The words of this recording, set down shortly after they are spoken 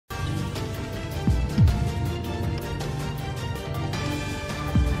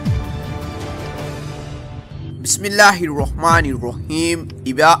Bismillahirrahmanirrahim.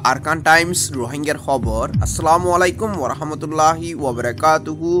 Iba Arkan Times Rohingya Khobor. Assalamualaikum warahmatullahi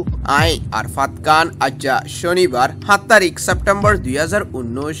wabarakatuh. I Arfat Khan Ajja Shonibar 7 তারিখ September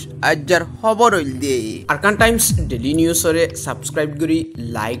 2019 আজ্জার খবর হইলদে Arkan Times daily news রে subscribe করি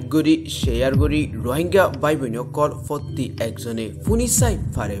like করি share করি রোহিঙ্গা ভাই বোনসকল প্রতি একজনে ফুনি চাই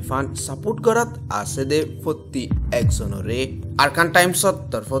ফারে ফান সাপোর্ট করাত আছে দে প্রতি একজনরে আরকান টাইমসত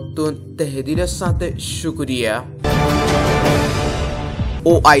তরফতুন তেহেদিলের সাথে শুকরিয়া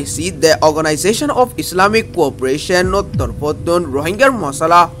OIC, the Organization of Islamic Cooperation, not Torpotun, Rohingya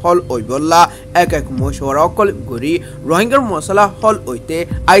Masala Hall Oibola, Ekak Moshorakol Guri, Rohingya Masala Hall Oite,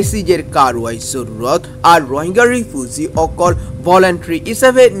 ICJ Karwai Surrot, are Rohingya Refugee Okol, voluntary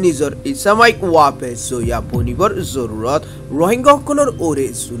Isave Nizor Islamic Wape Soya Ponibor Zurrot, Rohingya Kolor Ore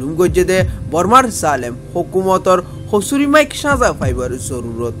Sulum Gojede, Bormar Salem, Hokumotor, Hosuri Mike Shaza Fiber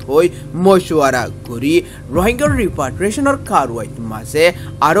Zurrot Hoi, Moshwara Guri, Rohingya Repatriation or Karwai Mase.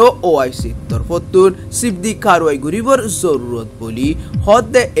 আরো OIC তরফতুন সিবদি কারওয়াই গরিবর জরুরত বলি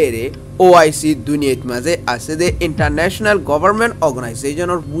হদে এরে OIC দুনিয়াত মাঝে আছে দে international government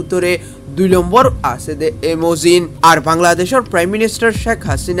অর্গানাইজেশনের ভিতরে 2 নম্বর আছে দে এমোজিন আর বাংলাদেশের প্রাইম মিনিস্টার শেখ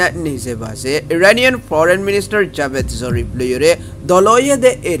হাসিনা নিজে বাসে ইরানিয়ান ফরেন মিনিস্টার জাভেদ জরিফ লয়রে দলয়ে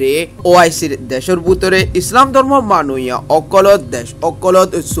দে এরে OIC দেশের ভিতরে ইসলাম ধর্ম মানুয়া অকলত দেশ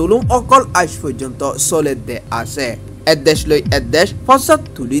অকলত জুলুম অকল আজ পর্যন্ত চলে দে আছে এদেশ লই এদেশ ফসত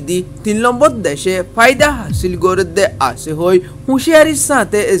তুলি দি 3 নম্বর দেশে ফায়দা হাসিল করে দে আছে হই হুঁশিয়ারির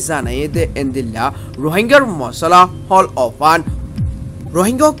সাথে জানাইয়ে দে এন্দিল্লা রোহিঙ্গার মশলা হল অফান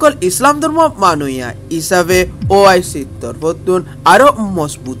রোহিঙ্গা ইসলাম ধর্ম মানুয়া হিসাবে OIC তরফতুন আরো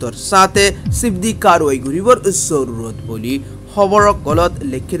মজবুতর সাথে সিবদি কারওয়াই গরিবর জরুরত বলি খবর কলত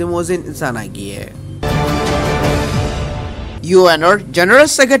লিখিত মজিন জানা গিয়ে UNR General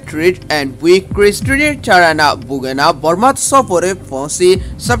Secretary and Week Christine Charana Bugena Burma Sofore Fonsi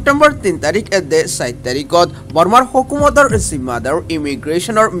September 3 তারিখ এদে 7 তারিখত বর্মার হুকুমতৰ জিম্মাদাৰ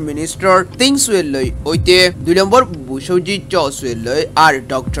ইমিগ্ৰেশ্যনৰ মিনিষ্টাৰ তিংছুৱেলৈ ওইতে 2 নম্বৰ বুশৌজি চৌছুৱেলৈ আৰু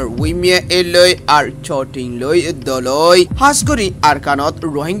ডক্টৰ উইমিয়া এলৈ আৰু চটিং লৈ দলৈ হাসকৰি আৰকানত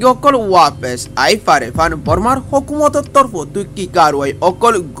রোহিঙ্গাসকল ওয়াপেস আই ফাৰেফান বৰ্মাৰ হুকুমতৰ তৰফত কি কাৰৱাই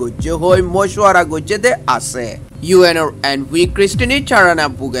অকল গজ্জ হৈ মশওয়াৰা গজ্জে দে আছে UNR and we Christine Charana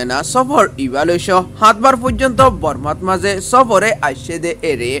Bugena সফর ইভালুশ 7 বার পর্যন্ত বর্মাত মাঝে সফরে আসছে দে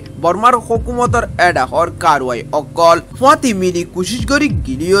এরে বর্মার হুকুমতর এডাহর কারওয়াই অকল ফাতি মিলি কোশিশ করি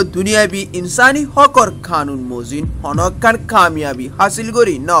গিলিও দুনিয়াবি ইনসানি হকর কানুন মজিন হনকার কামিয়াবি হাসিল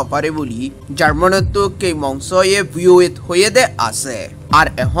করি না পারে বলি জার্মানত কে মংসয়ে ভিউয়েত হয়ে দে আছে আর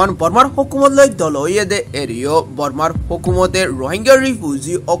এখন বর্মার হুকুমত লৈ দলয়ে দে এরিও বর্মার হুকুমতে রোহিঙ্গা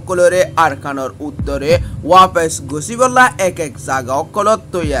রিফিউজি অকলরে আরকানর উত্তরে ওয়াপেস গসিবল্লা এক জায়গা অকলত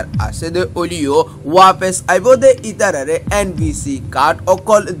তৈয়ার আছে দে অলিও ওয়াপেস আইব দে ইতারারে NVC কার্ড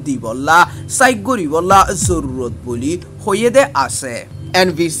অকল দিবল্লা সাইক গরিবল্লা জরুরত বলি হয়ে দে আছে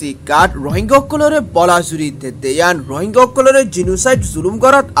NVC card Rohingya অকলরে বলাজুরি Dewan Rohingya অকলরে genocide জুলুম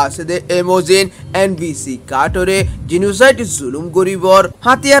করাত আছে দে এমোজিন NVC কার্ডরে জিনোসাইড জুলুম গরিবর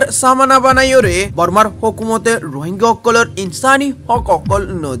হাতিয়ার সামানা বানাইরে বর্মার হুকুমতে রোহিঙ্গা অকলর ইনসানি হক অকল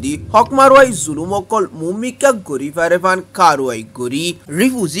নদী হক মারওয়াই জুলুম অকল মুমিকা গরি ফারেফান কারওয়াই গরি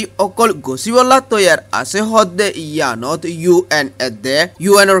রিফিউজি অকল গসিবল্লা তৈয়ার আছে হদে ইয়ানত UN এদে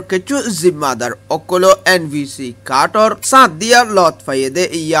UNর কিছু জিম্মাদার অকল NVC কার্ডর সাথ দিয়া লত দে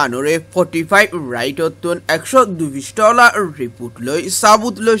ইয়ানরে 45 রাইটতুন $120 রিপোর্ট লই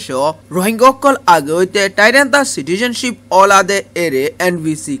সাবুত লইছ রোহিঙ্গাসকল আগতে টাইরেন্টা সিটিজেনশিপ অলাদে এরে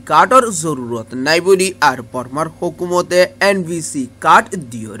NVC কার্ডর জরুরত নাই বলি আর বর্মার হুকুমতে NVC কার্ড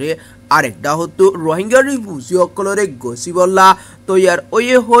দিয়রে আরেকটা হতো রোহিঙ্গা রিফিউজি অকলরে গসিবল্লা তৈয়ার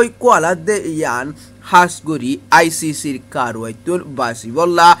ওয়ে হই কোয়ালা দে ইয়ান হাসগরি ICCর কারওয়াইতুন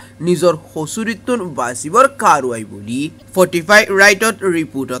বাসিবল্লা নিজর হসুরিতুন বাসিবর কারওয়াই বলি 45 রাইটত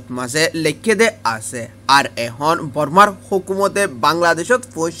রিপোর্টত মাঝে লিখে দে আছে আর এখন বর্মার হুকুমতে বাংলাদেশত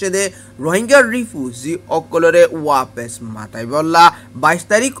ফসে দে রোহিঙ্গা রিফিউজি অকলরে ওয়াপেস মাতাই বল্লা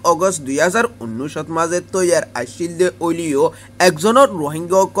 22 তারিখ অগস্ট 2019 মাঝে তৈয়ার আসিল দে অলিও একজনের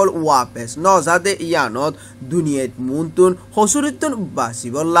রোহিঙ্গা অকল ওয়াপেস নজাদে ইয়ানত দুনিয়াত মুনতুন হসুরিতুন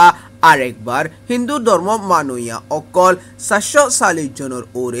বাসিবল্লা আরেকবার হিন্দু ধর্ম মানুয়া অকল 740 জনের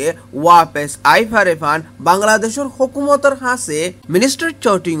ওরে ওয়াপেস আই ফারেফান বাংলাদেশের হুকুমতর হাসে মিনিস্টার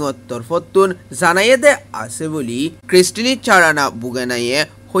চটিংর তরফতুন জানাইয়ে দে আছে বলি ক্রিস্টিনি চারানা বুগেনাইয়ে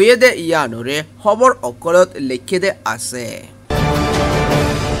হয়ে দে ইয়ানরে খবর অকলত লিখে দে আছে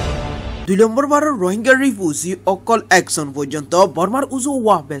 2 নম্বর বাৰৰ রোহিঙ্গা রিফিউজি অকল একজন পর্যন্ত বর্মার উজু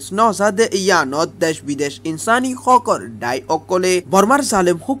ওয়াপেস নজাদে ইয়ানত দেশ বিদেশ ইনসানি হকর দাই অকলে বর্মার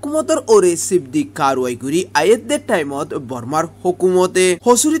জালেম হুকুমতর ওরে সিবদি কারওয়াইগুরি আয়েদে টাইমত বর্মার হুকুমতে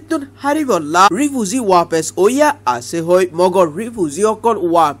হসুরিতুন হারিবল্লা রিফিউজি ওয়াপেস ওয়া আছে হয় মগর রিফিউজি অকল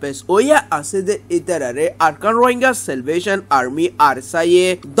ওয়াপেস ওয়া আছে দে ইতারারে আরকান রোহিঙ্গা সেলভেশন আর্মি আরসাইয়ে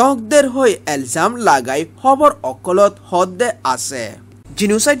দগদের হয় এলজাম লাগাই খবর অকলত হদে আছে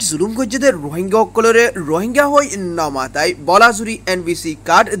Genocide zulum gojjede Rohingya okkolore Rohingya hoy namatai bolazuri NVC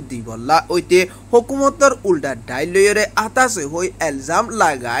card dibolla oite hukumotor ulta dailoyore atase hoy elzam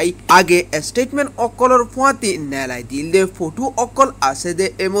lagai age statement okkolor fuati nelai dilde photo okkol ase de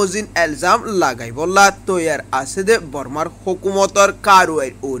emojin elzam lagai bolla toyar ase de Burmar hukumotor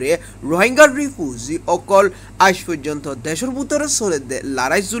karuai ore Rohingya refugee okkol ash porjonto deshor butore sole de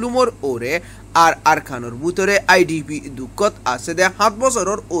larai zulumor ore আর আরকানোর ভিতরে IDP দুঃখত আছে দে 7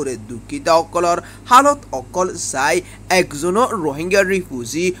 বছৰৰ ওরে দুঃখিতা অকলৰ হালত অকল চাই একজনৰ Rohingya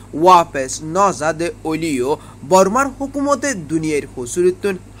refugee ওয়াপেস নজাদে ওলিও বর্মার হুকুমতে দুনিয়ার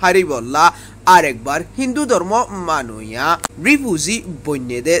হসুরিতুন হারিবল্লা আরেকবার হিন্দু ধর্ম মানুয়া রিফিউজি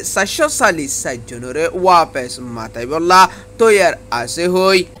বন্যদে 440 জনরে ওয়াপেস মাতাই বল্লা তৈয়ার আছে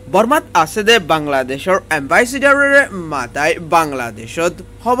হই বর্মাত আছে দে বাংলাদেশের এম্বাসিডারের মাতাই বাংলাদেশত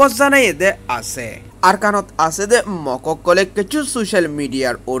খবর জানাই দে আছে আরকানত আছে দে মককলে কিছু সোশ্যাল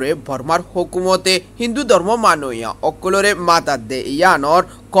মিডিয়ার ওরে বর্মার হুকুমতে হিন্দু ধর্ম মানুয়া অকলরে মাতা দে ইয়ানর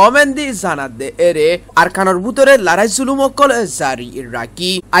কমেন্ট দি জানাত দে এরে আরকানর ভিতরে লড়াই জুলুম অকল জারি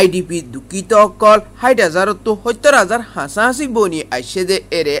রাখি আইডিপি দুঃখিত অকল 60,000 তো 70,000 হাসাহাসি বনি আইসে দে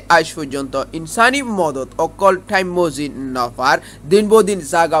এরে আজ পর্যন্ত ইনসানি মদত অকল টাইম মজিন নফার দিন বদিন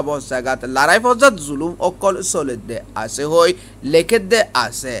জাগা বস জাগাত লড়াই ফজাত জুলুম অকল চলে দে আছে হই লেখে দে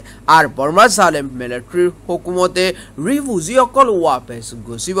আছে আর বর্মা জালেম মিলিটারি হুকুমতে রিফিউজি অকল ওয়াপেস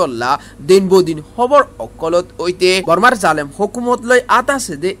গসিবল্লা দিন বদিন খবর অকলত ওইতে বর্মার জালেম হুকুমত লই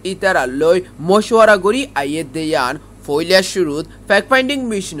আতাছে দে ইতারা লই মশওয়ারা গরি আইয়ে দেয়ান ফইলা শুরুত ফ্যাক্ট ফাইন্ডিং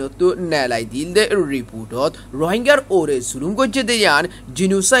মিশনত নেলাই দিল দে রিপোর্টত রোহিঙ্গার ওরে জুলুম গজ্জে দেয়ান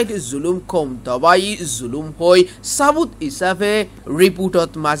জিনোসাইড জুলুম কম তবাই জুলুম হই সাবুত ইসাফে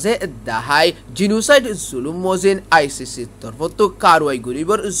রিপোর্টত মাঝে দাহাই জিনোসাইড জুলুম মজিন আইসিসি তরফত কারওয়াই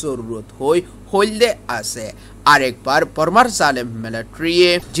গরিবর জরুরত হই হইলে আছে আরেকবার বর্মার জালেম মিলিটারিয়ে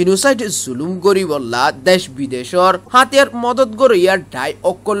জিনোসাইড জুলুম গরিবল্লা দেশ বিদেশর হাতিয়ার মদত গরিয়ার ডাই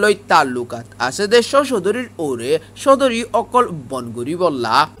অকলই তাল্লুকাত আছে দেশ সদরির ওরে সদরি অকল বন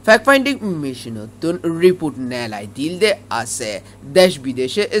গরিবল্লা ফ্যাক্ট ফাইন্ডিং মিশনতুন রিপোর্ট নেলাই দিল দে আছে দেশ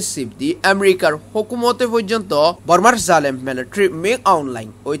বিদেশে সিবদি আমেরিকার হুকুমতে পর্যন্ত বর্মার জালেম মিলিটারি মেক অনলাইন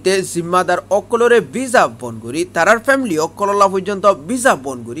ওইতে জিম্মাদার অকলরে ভিসা বন গরি তারার ফ্যামিলি অকললা পর্যন্ত ভিসা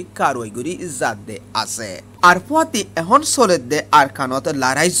বন গরি কারওয়াই গরি জাত দে আছে আর ফুয়াতি এখন চলে দে আরকানত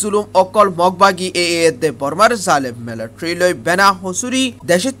লড়াই জুলুম অকল মগবাগি এ দে বর্মার জালেম মিলিটারি লই বেনা হসুরি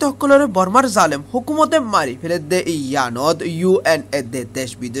দেশের তকলরে বর্মার জালেম হুকুমতে মারি ফেলে দে ইয়ানত ইউএন এ দে দেশ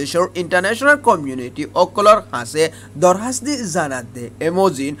বিদেশের ইন্টারন্যাশনাল কমিউনিটি অকলর হাসে দরহাস্তি জানাত দে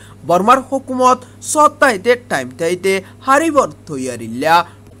এমজিন বর্মার হুকুমত সত্তাইতে টাইম তাইতে হারিবর তৈয়ারিল্লা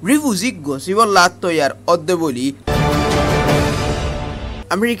রিফিউজি গসিবল্লা তৈয়ার অদ্দে বলি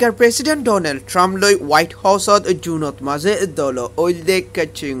আমেরিকার প্রেসিডেন্ট ডোনাল্ড ট্রাম্প লই হোয়াইট হাউসত জুনত মাঝে দল ওইলদে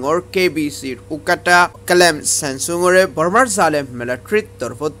কাচিংর কেবিসির উকাটা কালেম স্যামসুংরে বর্মার জালেম মিলিটারির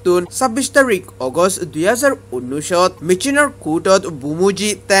তরফতুন 26 তারিখ আগস্ট 2019 মিচিনার কোর্টত বুমুজি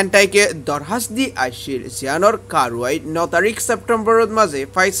তেনটাইকে দরহাস দি আইসির জিয়ানর কারওয়াই 9 তারিখ সেপ্টেম্বরত মাঝে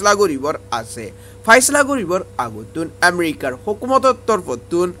ফাইসলা গরিবর আছে ফাইসলা গরিবর আগতুন আমেরিকার হুকুমতর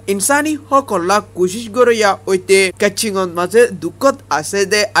তরফতুন ইনসানি হকল্লা কোশিশ গরিয়া ওইতে কাচিংত মাঝে দুঃখত আছে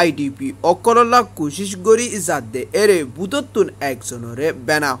দে আইডিপি অকললা কোশিশ গরি জাত দে এরে বুততুন একজনরে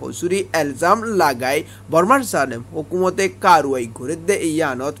বেনা হসুরি এলজাম লাগাই বর্মার জালেম হুকুমতে কারওয়াই করে দে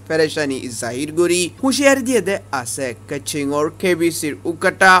ইয়ানত ফেরেশানি জাহির গরি হুশিয়ার দিয়ে দে আছে কাচিংর কেবিসির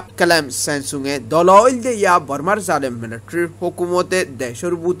উকাটা কালাম স্যামসুংয়ে দলইল দে ইয়া বর্মার জালেম মিলিটারির হুকুমতে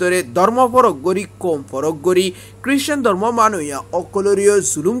দেশের ভিতরে ধর্ম ফরক গরি কম ফরক গরি খ্রিস্টান ধর্ম মানুয়া অকলরীয়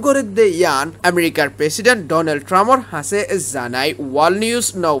জুলুম করে দে ইয়ান আমেরিকার প্রেসিডেন্ট ডোনাল্ড ট্রাম্পর হাসে জানাই ওয়ার্ল্ড নিউজ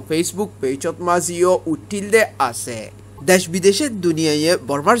নাও ফেসবুক পেজত মাজিও উঠিল দে আছে দেশ বিদেশে দুনিয়ায়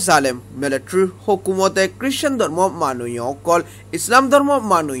বর্মার জালেম মিলিটারি হুকুমতে খ্রিস্টান ধর্ম মানুয়া অকল ইসলাম ধর্ম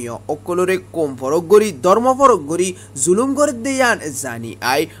মানুয়া অকলরে কম ফরক গরি ধর্ম ফরক গরি জুলুম করে দেয়ান জানি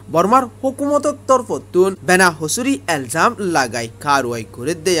আই বর্মার হুকুমতর তরফতুন বেনা হসুরি এলজাম লাগাই কারওয়াই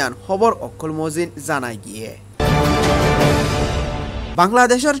করে দেয়ান খবর অকল মজিন জানাই গিয়ে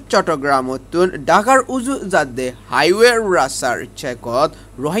বাংলাদেশের চট্টগ্রামতুন ঢাকার উজু জাদে হাইওয়ে রাস্তার চেকত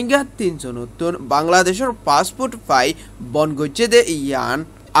রোহিঙ্গা 3 জনতুন বাংলাদেশের পাসপোর্ট পাই বন গজ্জে দে ইয়ান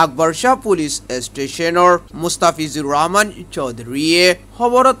আকবৰ শাহ পুলিচ ষ্টেচনৰ মুস্তাফিজুৰ ৰহমান চৌধুৰীয়ে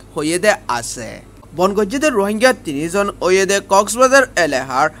খবৰত হৈয়ে আছে বনগজ্জিতে রোহিঙ্গা 3 জন ওয়েদে কক্সবাজার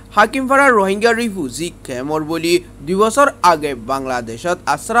এলাহার হাকিমপাড়া রোহিঙ্গা রিফিউজি ক্যাম্পর বলি 2 বছর আগে বাংলাদেশত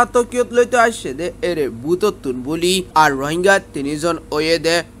আশ্রা তকিয়ত লইতে আসছে দে এরে বুততুন বলি আর রোহিঙ্গা 3 জন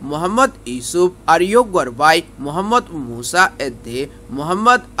ওয়েদে মোহাম্মদ ইউসুফ আর ইয়গর ভাই মোহাম্মদ মুসা এদে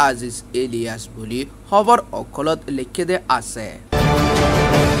মোহাম্মদ আজিজ ইলিয়াস বলি খবর অকলত লিখে দে আছে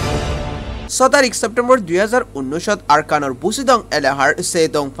 6 তারিখ সেপ্টেম্বর 2019 আরকানৰ বুচিদং এলাহাৰ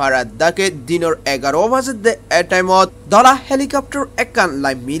সেদং ফাৰাদ দাকে দিনৰ 11 বজাত এ টাইমত দলা হেলিকপ্টাৰ একান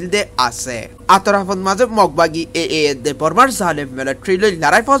লাই মিল দে আছে আতৰাফত মাজে মগবাগী দে বৰ্মাৰ জালেম মিলিটাৰী লৈ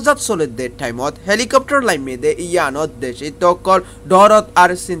লৰাই ফজাত চলে দে টাইমত হেলিকপ্টাৰ লাই মেদে ইয়ানত দেশে তকল দৰত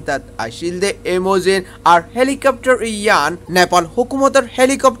আৰু চিন্তাত আছিল দে এমোজেন আৰু হেলিকপ্টাৰ ইয়ান নেপাল হুকুমতৰ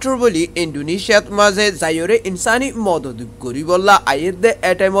হেলিকপ্টাৰ বুলি ইণ্ডোনেছিয়াত মাজে জায়ৰে ইনসানী মদত কৰিবলা আইৰ দে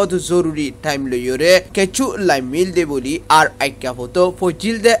এ টাইমত জৰুৰী টাইম লয়ৰে কেচু লাই মিল দে বুলি আর আইকা ফটো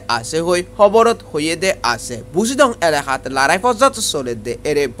ফজিল দে আছে হই খবরত হয়ে দে আছে বুঝিদং এলাকাত লড়াই ফজাত চলে দে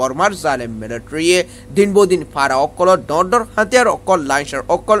এরে বর্মার জালেম মিলিটারিয়ে দিন বদিন ফারা অকল দর হাতিয়ার অকল লাইনসার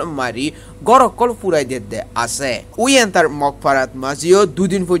অকল মারি গড় অকল ফুরাই দে আছে উই এন্টার মক ফারাত মাজিও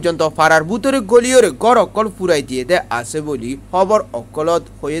দুদিন পর্যন্ত ফারার ভিতরে গলিয়রে গড় অকল ফুরাই দিয়ে দে আছে বলি খবর অকলত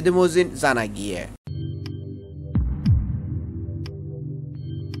হয়ে দে মজিন জানা গিয়ে